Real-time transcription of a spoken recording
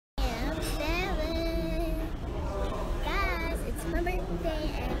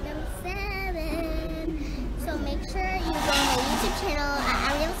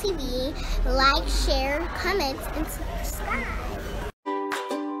like, share, comment, and subscribe.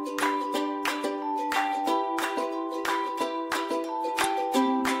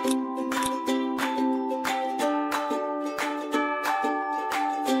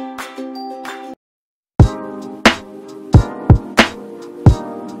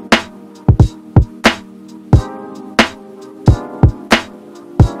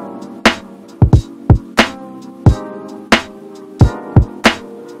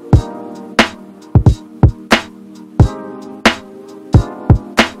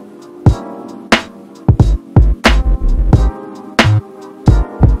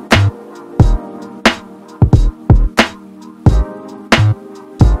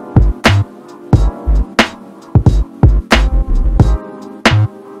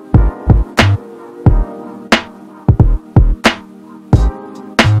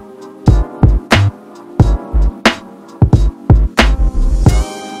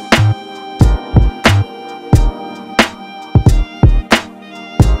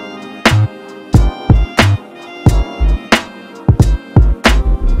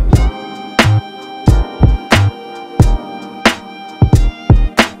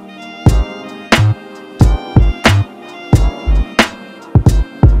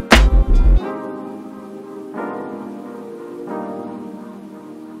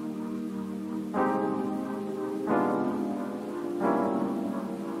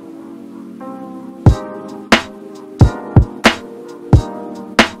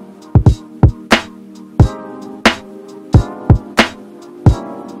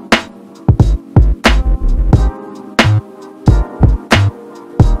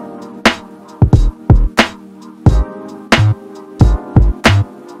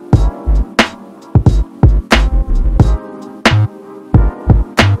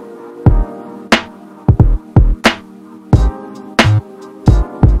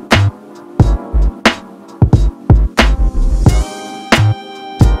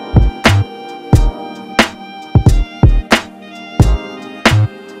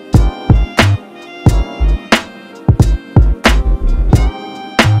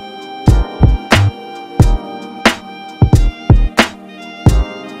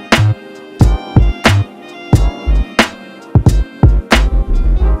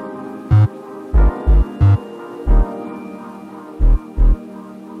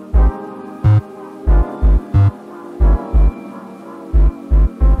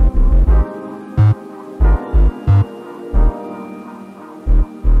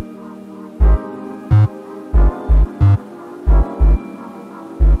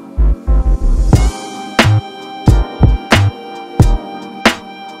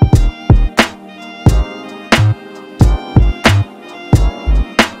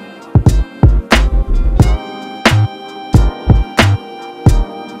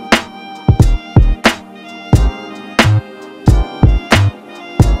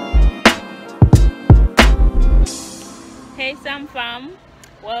 Hey Sam fam,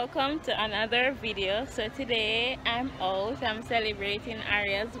 welcome to another video. So today I'm celebrating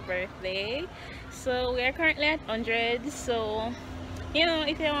Arielle's birthday. So we are currently at 100. So you know,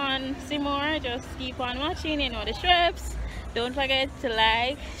 if you want to see more, just keep on watching. You know the strips. Don't forget to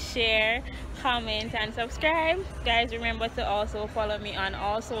like, share, comment and subscribe. Guys, remember to also follow me on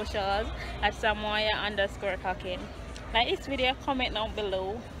all socials at Samoya_cooking. Like this video, comment down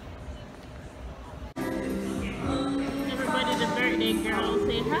below. Everybody, the birthday girl,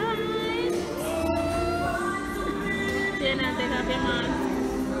 say hi. Say now, take off your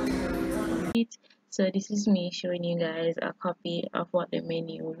mask. So this is me showing you guys a copy of what the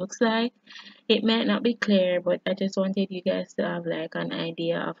menu looks like. It might not be clear, but I just wanted you guys to have like an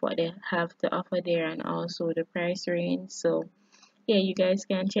idea of what they have to offer there and also the price range. So yeah, you guys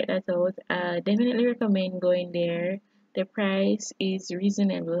can check that out. Definitely recommend going there. The price is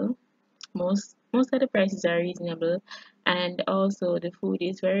reasonable. Most of the prices are reasonable, and also the food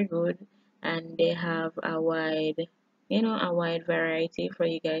is very good, and they have a wide variety for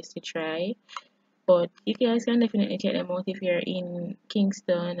you guys to try. But you guys can definitely check them out if you're in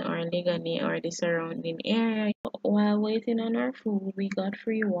Kingston or Legany or the surrounding area. While waiting on our food, we got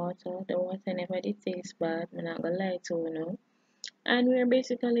free water. The water never did taste bad, I'm not gonna lie to you know. And we're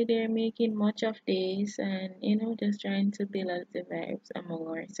basically there making much of this and just trying to build up the vibes among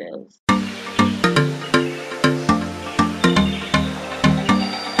ourselves.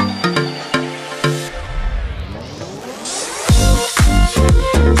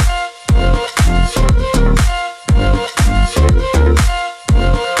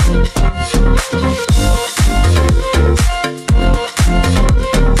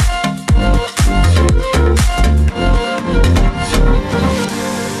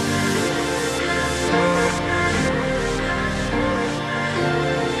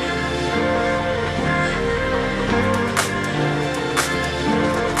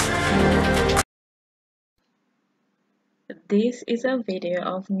 This is a video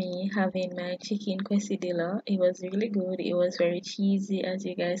of me having my chicken quesadilla. It was really good. It was very cheesy, as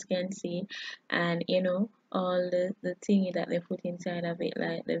you guys can see, and you know all the thingy that they put inside of it,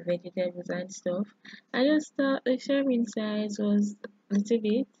 like the vegetables and stuff. I just thought the serving size was a little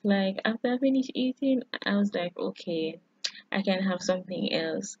bit like after I finished eating, I was like, okay, I can have something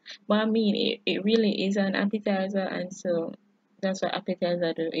else. But I mean, it really is an appetizer, and so that's what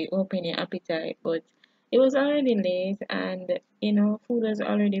appetizer do. It open your appetite, but it was already late, and you know, food was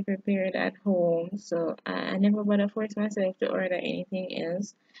already prepared at home, so I never bother force myself to order anything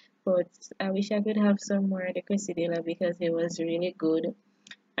else. But I wish I could have some more of the quesadilla because it was really good.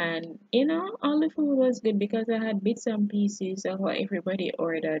 And you know, all the food was good because I had bits and pieces of what everybody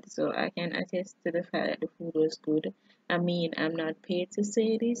ordered, so I can attest to the fact that the food was good. I mean, I'm not paid to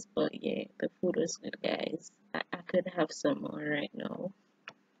say this, but yeah, the food was good, guys. I could have some more right now.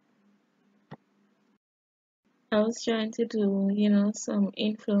 I was trying to do, you know, some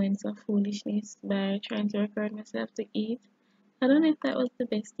influencer foolishness by trying to record myself to eat. I don't know if that was the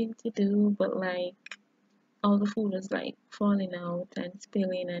best thing to do, but like all the food was like falling out and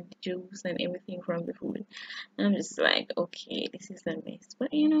spilling and juice and everything from the food. I'm just like, okay, this is a mess.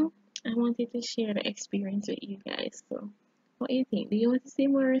 But you know, I wanted to share the experience with you guys. So, what do you think? Do you want to see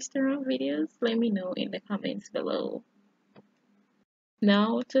more restaurant videos? Let me know in the comments below.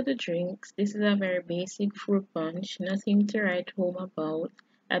 Now to the drinks. This is a very basic fruit punch, nothing to write home about.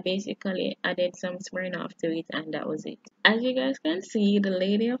 I basically added some Smirnoff to it and that was it. As you guys can see, the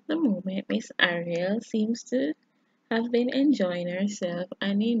lady of the moment, Miss Arielle, seems to have been enjoying herself,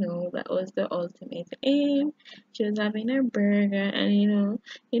 and you know that was the ultimate aim. She was having her burger, and you know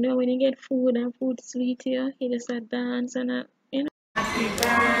when you get food and food sweet to you, you just a dance and a you know. Happy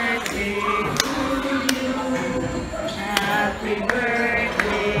birthday to you. Happy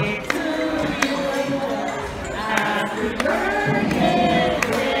birthday to you. Happy birthday,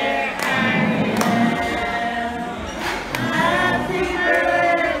 dear Arielle. Happy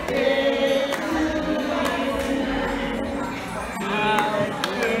birthday to you. Our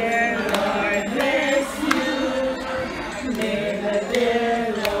dear Lord bless you. May the dear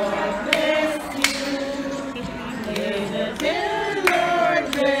Lord bless you. May the dear Lord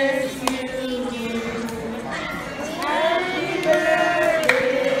bless you. Happy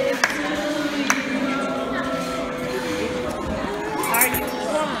birthday to you. Are you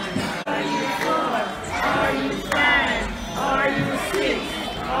one? Are you four? Are you five? Are you six?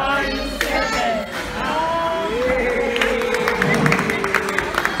 Are you seven?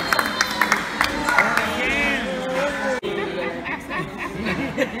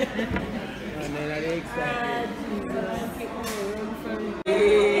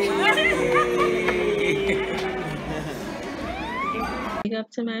 Big up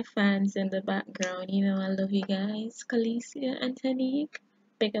to my fans in the background. You know I love you guys. Khaleesi and Tanique.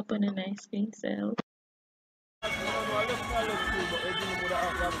 Big up on a nice green cell.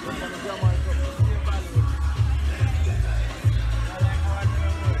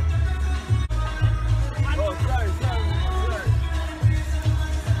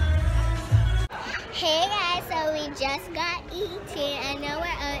 Hey guys, so we just got eaten and now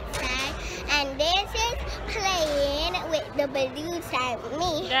we're outside and this is playing with the balloons and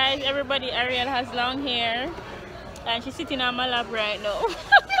me. Guys, everybody, Arielle has long hair and she's sitting on my lap right now.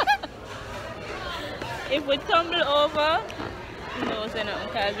 If we tumble over, no, so no,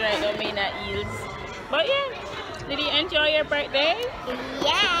 because right now me not yields. But yeah, did you enjoy your birthday?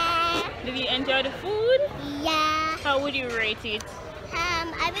 Yeah. Did you enjoy the food? Yeah. How would you rate it?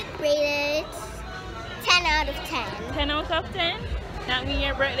 I would rate it 10 out of 10. 10 out of 10? That means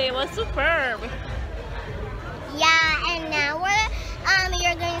your birthday was superb. Yeah, and now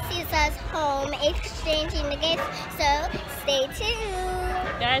you're going to see us home exchanging the gifts, so stay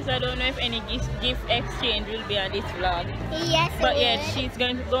tuned. Guys, I don't know if any gift exchange will be on this vlog. Yes, but yeah, she's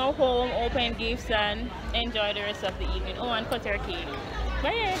going to go home, open gifts and enjoy the rest of the evening. Oh, and cut her cake.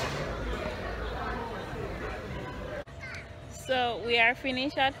 But yeah. So we are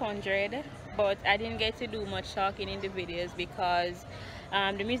finished at 100, but I didn't get to do much talking in the videos because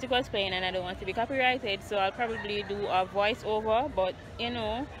the music was playing and I don't want to be copyrighted, so I'll probably do a voiceover. But you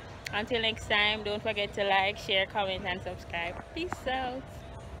know, until next time, don't forget to like, share, comment and subscribe. Peace out.